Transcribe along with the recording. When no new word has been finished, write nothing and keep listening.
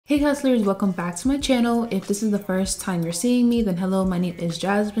Hey hustlers, welcome back to my channel. If this is the first time you're seeing me, then hello, my name is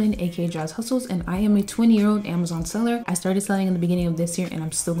Jasmine, aka Jazz Hustles, and I am a 20-year-old Amazon seller. I started selling in the beginning of this year and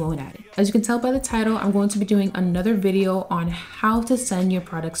I'm still going at it. As you can tell by the title, I'm going to be doing another video on how to send your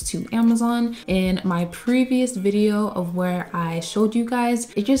products to Amazon. In my previous video of where I showed you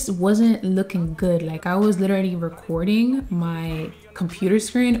guys, it just wasn't looking good. Like I was literally recording my computer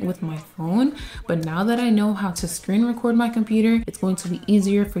screen with my phone, but now that I know how to screen record my computer, it's going to be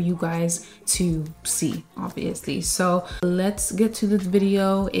easier for you guys to see, obviously. So let's get to this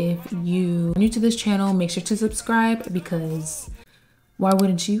video. If you are new to this channel, make sure to subscribe, because why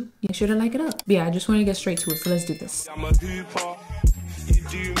wouldn't you? Make sure to like it up. But yeah, I just want to get straight to it, so let's do this. I'm a hooper, you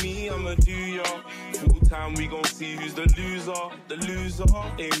do me, I'ma do ya. Full time we gon' see who's the loser,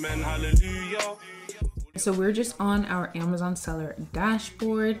 amen, hallelujah. So we're just on our Amazon seller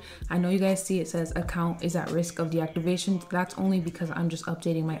dashboard. I know you guys see it says account is at risk of deactivation. That's only because I'm just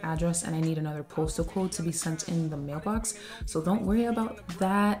updating my address and I need another postal code to be sent in the mailbox. So don't worry about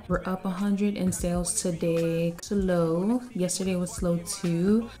that. We're up 100 in sales today. Slow. Yesterday was slow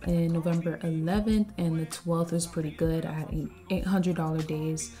too. And November 11th and the 12th was pretty good. I had $800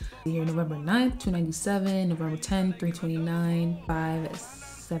 days. Here November 9th, 297. November 10th, 329.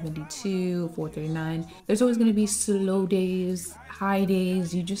 572, 439. There's always going to be slow days, high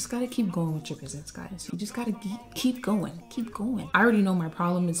days. You just got to keep going with your business, guys. You just got to keep going. I already know my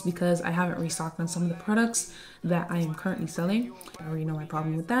problem is because I haven't restocked on some of the products that I am currently selling. I already know my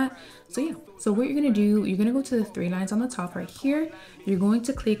problem with that. So yeah, so what you're going to do, you're going to go to the three lines on the top right here. You're going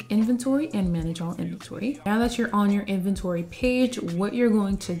to click inventory and manage all inventory. Now that you're on your inventory page, what you're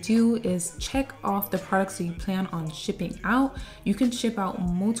going to do is check off the products that you plan on shipping out. You can ship out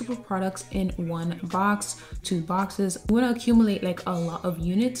multiple products in one box, 2 boxes. You want to accumulate like a lot of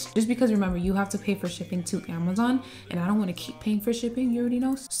units, just because remember, you have to pay for shipping to Amazon and I don't want to keep paying for shipping, you already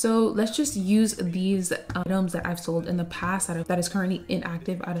know. So let's just use these items that I've sold in the past that is currently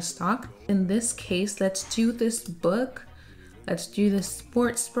inactive, out of stock. In this case, let's do this book, let's do this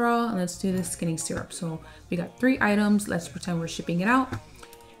sports bra, and let's do this skinny syrup. So we got 3 items. Let's pretend we're shipping it out.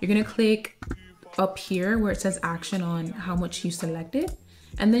 You're gonna click up here where it says action on how much you selected,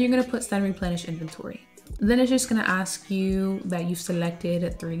 and then you're gonna put send replenish inventory. Then it's just gonna ask you that you've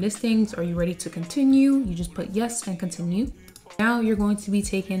selected 3 listings. Are you ready to continue? You just put yes and continue. Now you're going to be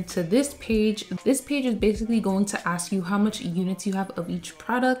taken to this page. This page is basically going to ask you how much units you have of each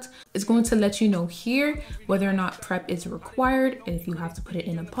product. It's going to let you know here whether or not prep is required, if you have to put it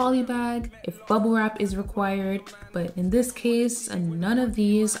in a poly bag, if bubble wrap is required. But in this case, none of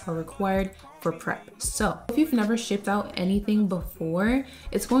these are required for prep. So if you've never shipped out anything before,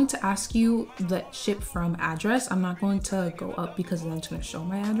 it's going to ask you the ship from address. I'm not going to go up because then it's going to show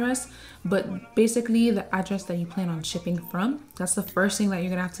my address, but basically the address that you plan on shipping from, that's the first thing that you're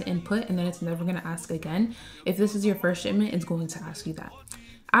gonna have to input, and then it's never gonna ask again. If this is your first shipment, it's going to ask you that.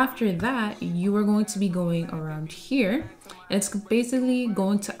 After that, you are going to be going around here, and it's basically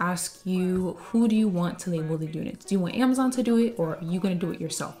going to ask you, who do you want to label the units? Do you want Amazon to do it, or are you going to do it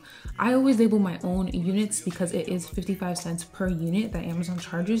yourself? I always label my own units because it is 55 cents per unit that Amazon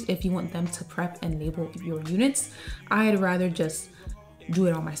charges if you want them to prep and label your units. I'd rather just do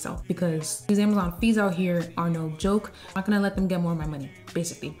it all myself because these Amazon fees out here are no joke. I'm not going to let them get more of my money,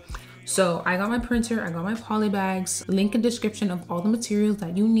 basically. So I got my printer, I got my poly bags, link in description of all the materials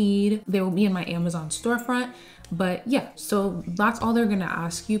that you need. They will be in my Amazon storefront. But yeah, so that's all they're gonna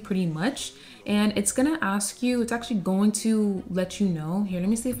ask you pretty much. And it's gonna ask you, it's actually going to let you know. Here, let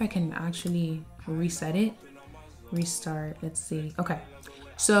me see if I can actually reset it. Restart, let's see. Okay,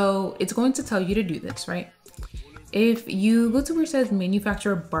 so it's going to tell you to do this, right? If you go to where it says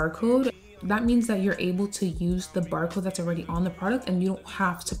manufacturer barcode, that means that you're able to use the barcode that's already on the product and you don't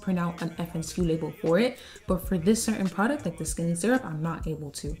have to print out an FNSKU label for it. But for this certain product, like the skinny syrup, I'm not able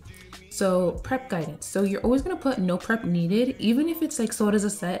to. So prep guidance. So you're always gonna put no prep needed, even if it's like sold as a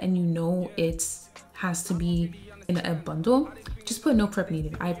set and you know it has to be in a bundle, just put no prep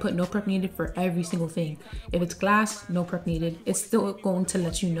needed. I put no prep needed for every single thing. If it's glass, no prep needed. It's still going to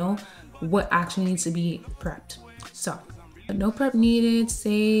let you know what actually needs to be prepped. So no prep needed,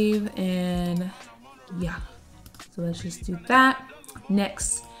 save, and yeah, so let's just do that.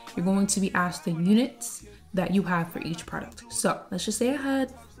 Next, you're going to be asked the units that you have for each product. So let's just say I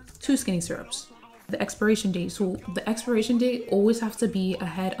had 2 skinny syrups. The expiration date, so the expiration date always has to be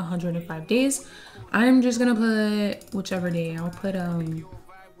ahead 105 days. I'm just gonna put whichever day. I'll put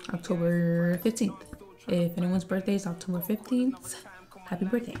October 15th. If anyone's birthday is October 15th, happy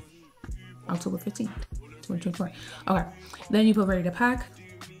birthday, October 15th. 2024. Okay, then you put ready to pack.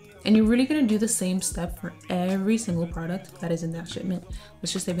 And you're really gonna do the same step for every single product that is in that shipment.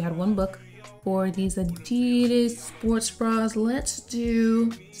 Let's just say we had one book for these Adidas sports bras. Let's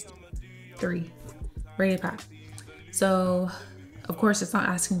do 3, ready to pack. So of course it's not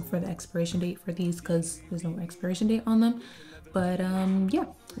asking for the expiration date for these because there's no expiration date on them. But yeah,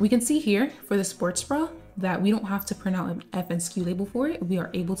 we can see here for the sports bra that we don't have to print out an FNSKU label for it. We are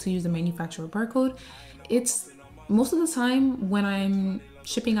able to use the manufacturer barcode. It's most of the time when I'm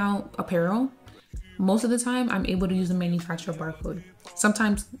shipping out apparel, most of the time I'm able to use the manufacturer barcode.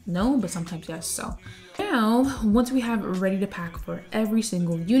 Sometimes no, but sometimes yes. So now once we have it ready to pack for every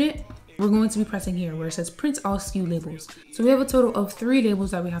single unit, we're going to be pressing here where it says print all SKU labels. So we have a total of 3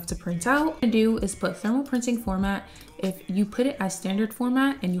 labels that we have to print out. What to do is put thermal printing format. If you put it as standard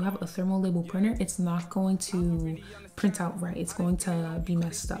format and you have a thermal label printer, it's not going to print out right. It's going to be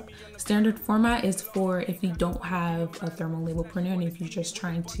messed up. Standard format is for if you don't have a thermal label printer and if you're just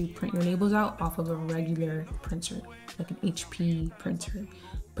trying to print your labels out off of a regular printer, like an HP printer.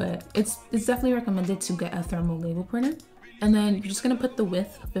 But it's definitely recommended to get a thermal label printer. And then you're just gonna put the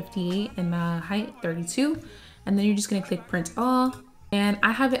width 58 and the height 32. And then you're just gonna click print all. And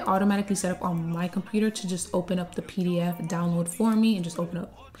I have it automatically set up on my computer to just open up the PDF download for me and just open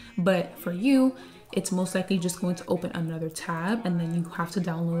up. But for you, it's most likely just going to open another tab and then you have to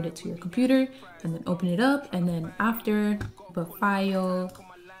download it to your computer and then open it up. And then after, put file,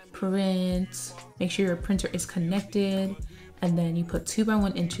 print, make sure your printer is connected. And then you put 2 by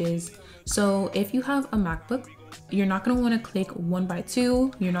 1 inches. So if you have a MacBook, you're not going to want to click 1 by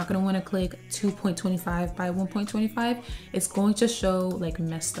 2. You're not going to want to click 2.25 by 1.25. It's going to show like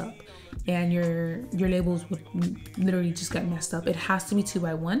messed up and your labels would literally just get messed up. It has to be 2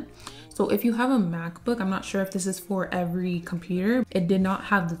 by 1. So if you have a MacBook, I'm not sure if this is for every computer. It did not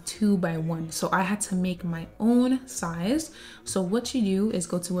have the 2 by 1. So I had to make my own size. So what you do is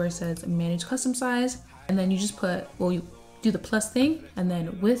go to where it says manage custom size. And then you just put, well, you do the plus thing and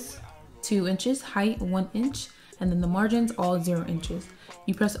then width 2 inches, height 1 inch. And then the margins all 0 inches.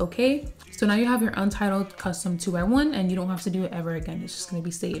 You press OK. So now you have your untitled custom 2 by 1 and you don't have to do it ever again. It's just gonna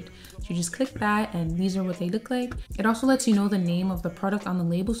be saved. So you just click that and these are what they look like. It also lets you know the name of the product on the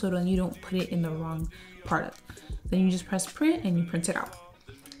label so then you don't put it in the wrong product. Then you just press print and you print it out.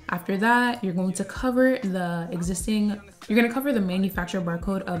 After that, you're going to cover the manufacturer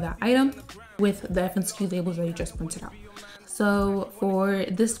barcode of that item with the FNSKU labels that you just printed out. So for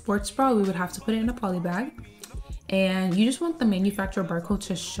this sports bra, we would have to put it in a poly bag. And you just want the manufacturer barcode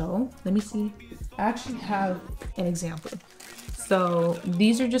to show. Let me see. I actually have an example. So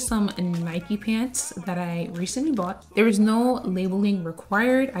these are just some Nike pants that I recently bought. There was no labeling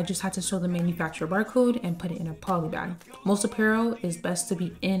required. I just had to show the manufacturer barcode and put it in a poly bag. Most apparel is best to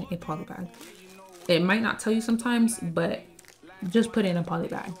be in a poly bag. It might not tell you sometimes, but just put it in a poly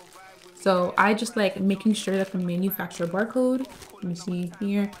bag. So I just like making sure that the manufacturer barcode, let me see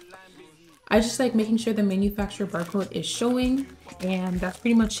here. I just like making sure the manufacturer barcode is showing, and that's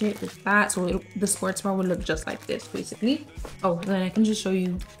pretty much it with that. So the sports bra would look just like this basically. Oh, and then I can just show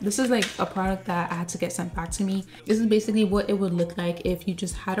you, this is like a product that I had to get sent back to me. This is basically what it would look like if you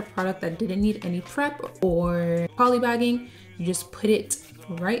just had a product that didn't need any prep or polybagging. You just put it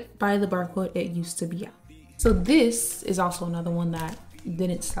right by the barcode it used to be at. So this is also another one that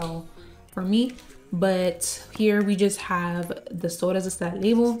didn't sell for me. But here we just have the sold as a set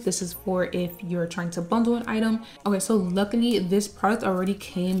label. This is for if you're trying to bundle an item. Okay, so luckily this product already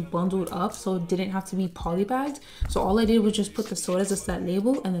came bundled up, so it didn't have to be polybagged. So all I did was just put the sold as a set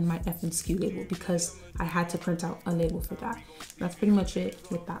label and then my FNSKU label because I had to print out a label for that. That's pretty much it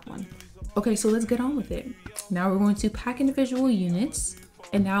with that one. Okay, so let's get on with it. Now we're going to pack individual units.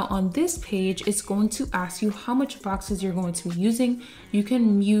 And now on this page, it's going to ask you how much boxes you're going to be using. You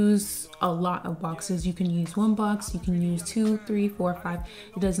can use a lot of boxes. You can use 1 box, you can use 2, 3, 4, 5.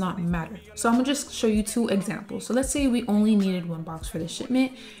 It does not matter. So I'm gonna just show you 2 examples. So let's say we only needed 1 box for the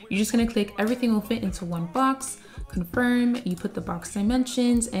shipment. You're just gonna click everything will fit into 1 box, confirm, you put the box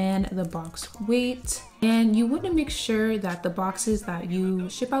dimensions and the box weight. And you want to make sure that the boxes that you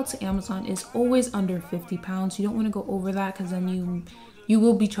ship out to Amazon is always under 50 pounds. You don't want to go over that because then you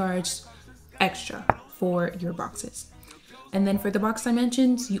will be charged extra for your boxes. And then for the box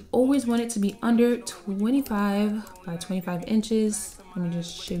dimensions, you always want it to be under 25 by 25 inches. Let me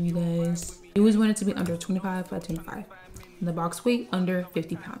just show you guys. You always want it to be under 25 by 25. And the box weight under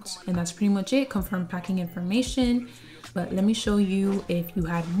 50 pounds. And that's pretty much it. Confirm packing information. But let me show you if you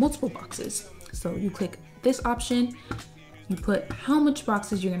had multiple boxes. So you click this option. You put how much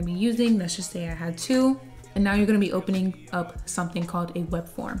boxes you're going to be using. Let's just say I had 2. And now you're going to be opening up something called a web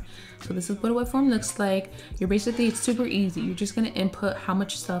form. So this is what a web form looks like. It's super easy. You're just going to input how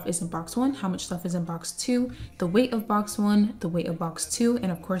much stuff is in box 1, how much stuff is in box 2, the weight of box 1, the weight of box 2,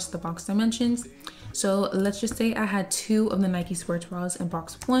 and of course the box dimensions. So let's just say I had 2 of the Nike sports bras in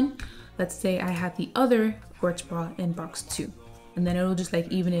box 1. Let's say I had the other sports bra in box 2. And then it'll just like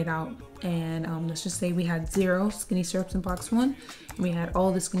even it out. And let's just say we had 0 skinny syrups in box 1. And we had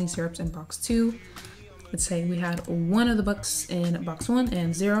all the skinny syrups in box 2. Let's say we had 1 of the bucks in box 1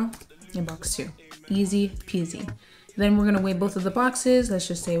 and 0 in box 2. Easy peasy. Then we're gonna weigh both of the boxes. Let's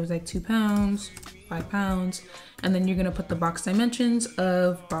just say it was like 2 pounds, 5 pounds. And then you're gonna put the box dimensions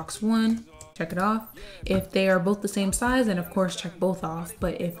of box 1, check it off. If they are both the same size, then of course check both off.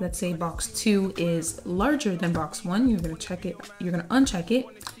 But if let's say box 2 is larger than box 1, you're gonna check it, you're gonna uncheck it,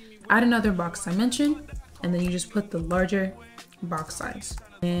 add another box dimension, and then you just put the larger box size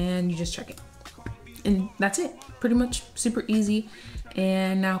and you just check it. And that's it, pretty much super easy.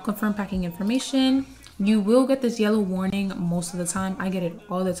 And now confirm packing information. You will get this yellow warning most of the time. I get it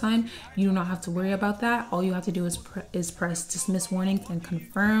all the time. You do not have to worry about that. All you have to do is press dismiss warning and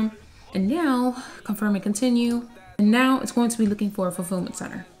confirm. And now confirm and continue. And now it's going to be looking for a fulfillment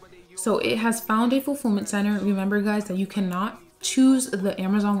center. So it has found a fulfillment center. Remember guys that you cannot choose the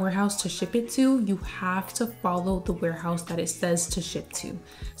Amazon warehouse to ship it to. You have to follow the warehouse that it says to ship to.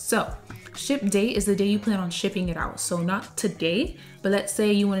 So ship date is the day you plan on shipping it out. So not today, but let's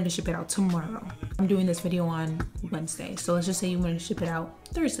say you wanted to ship it out tomorrow. I'm doing this video on Wednesday. So let's just say you wanted to ship it out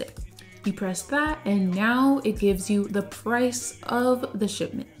Thursday. You press that and now it gives you the price of the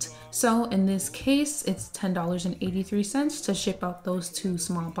shipment. So in this case, it's $10.83 to ship out those 2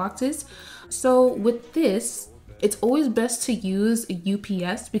 small boxes. So with this, it's always best to use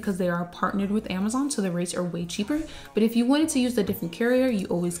UPS because they are partnered with Amazon, so the rates are way cheaper. But if you wanted to use a different carrier, you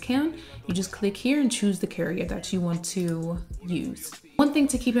always can. You just click here and choose the carrier that you want to use. One thing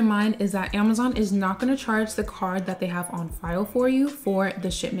to keep in mind is that Amazon is not going to charge the card that they have on file for you for the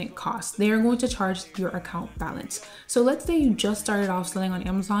shipment cost. They are going to charge your account balance. So let's say you just started off selling on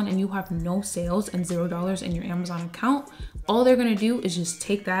Amazon and you have no sales and $0 in your Amazon account. All they're going to do is just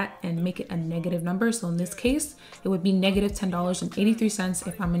take that and make it a negative number. So in this case, it would be negative $10.83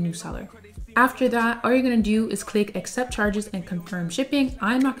 if I'm a new seller. After that, all you're going to do is click accept charges and confirm shipping.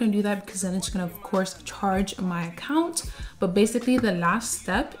 I'm not going to do that because then it's going to of course charge my account. But basically the last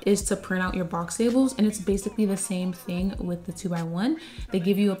step is to print out your box labels, and it's basically the same thing with the 2x1. They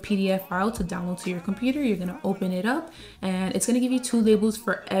give you a PDF file to download to your computer. You're going to open it up and it's going to give you 2 labels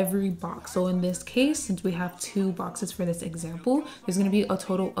for every box. So in this case, since we have 2 boxes for this example, there's going to be a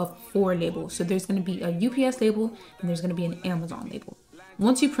total of 4 labels. So there's going to be a UPS label and there's going to be an Amazon label.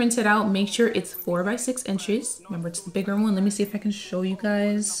 Once you print it out, make sure it's 4 by 6 inches. Remember, it's the bigger one. Let me see if I can show you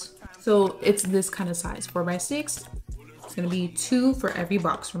guys. So it's this kind of size, 4 by 6. It's gonna be 2 for every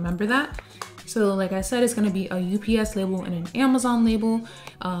box, remember that? So like I said, it's gonna be a UPS label and an Amazon label.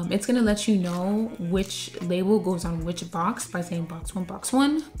 It's gonna let you know which label goes on which box by saying box 1, box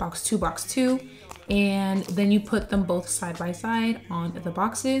 1, box 2, box 2. And then you put them both side by side on the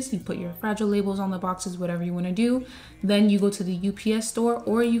boxes. You put your fragile labels on the boxes, whatever you want to do. Then you go to the UPS store,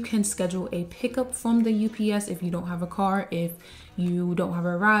 or you can schedule a pickup from the UPS if you don't have a car, if you don't have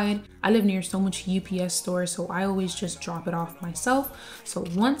a ride. I live near so much UPS stores, so I always just drop it off myself. So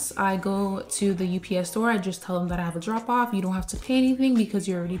once I go to the UPS store, I just tell them that I have a drop off. You don't have to pay anything because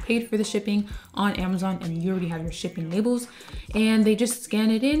you already paid for the shipping on Amazon and you already have your shipping labels. And they just scan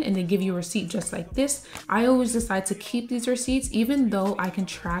it in and they give you a receipt just like this. I always decide to keep these receipts, even though I can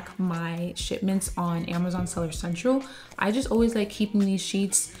track my shipments on Amazon Seller Central. I just always like keeping these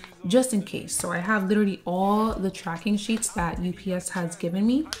sheets just in case. So I have literally all the tracking sheets that UPS has given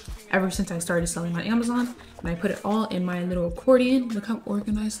me ever since I started selling on Amazon, and I put it all in my little accordion. Look how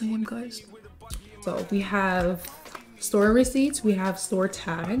organized I am, guys. So we have store receipts, we have store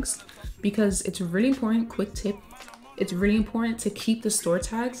tags, because it's really important. Quick tip, it's really important to keep the store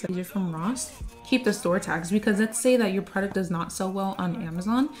tags. These are from Ross. Keep the store tags, because let's say that your product does not sell well on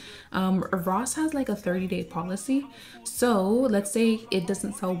Amazon. Ross has like a 30-day policy. So let's say it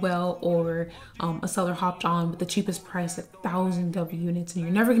doesn't sell well, or a seller hopped on with the cheapest price at thousands of units and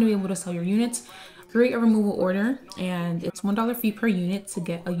you're never going to be able to sell your units. Create a removal order, and it's $1 fee per unit to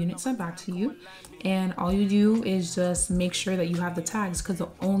get a unit sent back to you. And all you do is just make sure that you have the tags, because the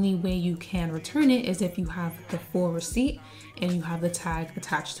only way you can return it is if you have the full receipt and you have the tag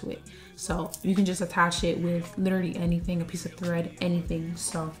attached to it. So you can just attach it with literally anything, a piece of thread, anything.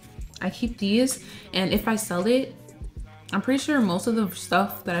 So I keep these, and if I sell it, I'm pretty sure most of the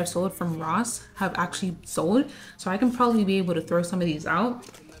stuff that I've sold from Ross have actually sold. So I can probably be able to throw some of these out.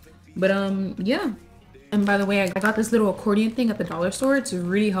 But yeah, And by the way, I got this little accordion thing at the dollar store. It's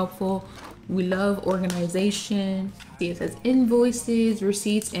really helpful. We love organization. See, it says invoices,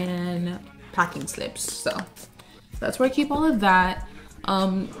 receipts, and packing slips. So that's where I keep all of that.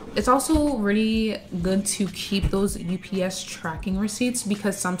 It's also really good to keep those UPS tracking receipts,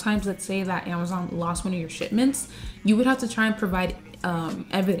 because sometimes, let's say that Amazon lost one of your shipments, you would have to try and provide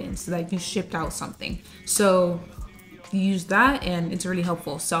evidence that you shipped out something. So you use that and it's really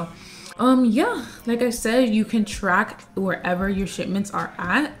helpful. So yeah, like I said, you can track wherever your shipments are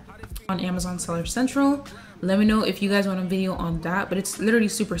at on Amazon Seller Central. Let me know if you guys want a video on that, but it's literally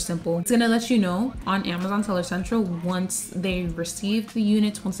super simple. It's gonna let you know on Amazon Seller Central once they receive the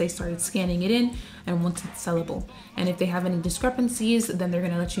units, once they started scanning it in, and once it's sellable. And if they have any discrepancies, then they're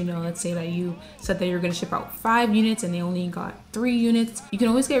gonna let you know. Let's say that you said that you're gonna ship out 5 units and they only got 3 units. You can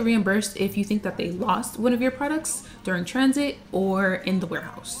always get reimbursed if you think that they lost one of your products during transit or in the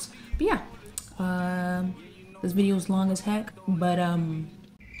warehouse. But yeah, this video is long as heck, but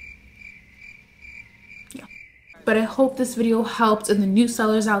But I hope this video helped the new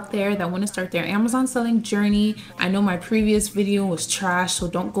sellers out there that want to start their Amazon selling journey. I know my previous video was trash, so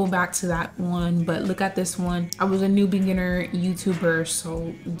don't go back to that one, but look at this one. I was a new beginner YouTuber,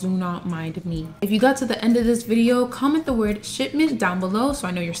 so do not mind me. If you got to the end of this video, comment the word shipment down below so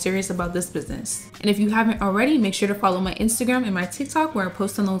I know you're serious about this business. And if you haven't already, make sure to follow my Instagram and my TikTok where I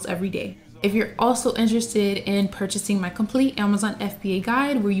post on those every day. If you're also interested in purchasing my complete Amazon FBA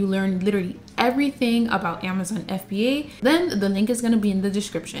guide where you learn literally everything about Amazon FBA, then the link is going to be in the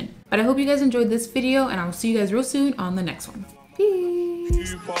description. But I hope you guys enjoyed this video, and I will see you guys real soon on the next one.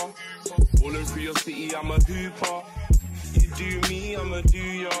 Peace. Rolling through your city, I'm a hooper. You do me, I'ma do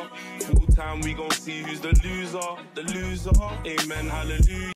ya. Full time, we gon' see who's the loser. The loser, amen, hallelujah.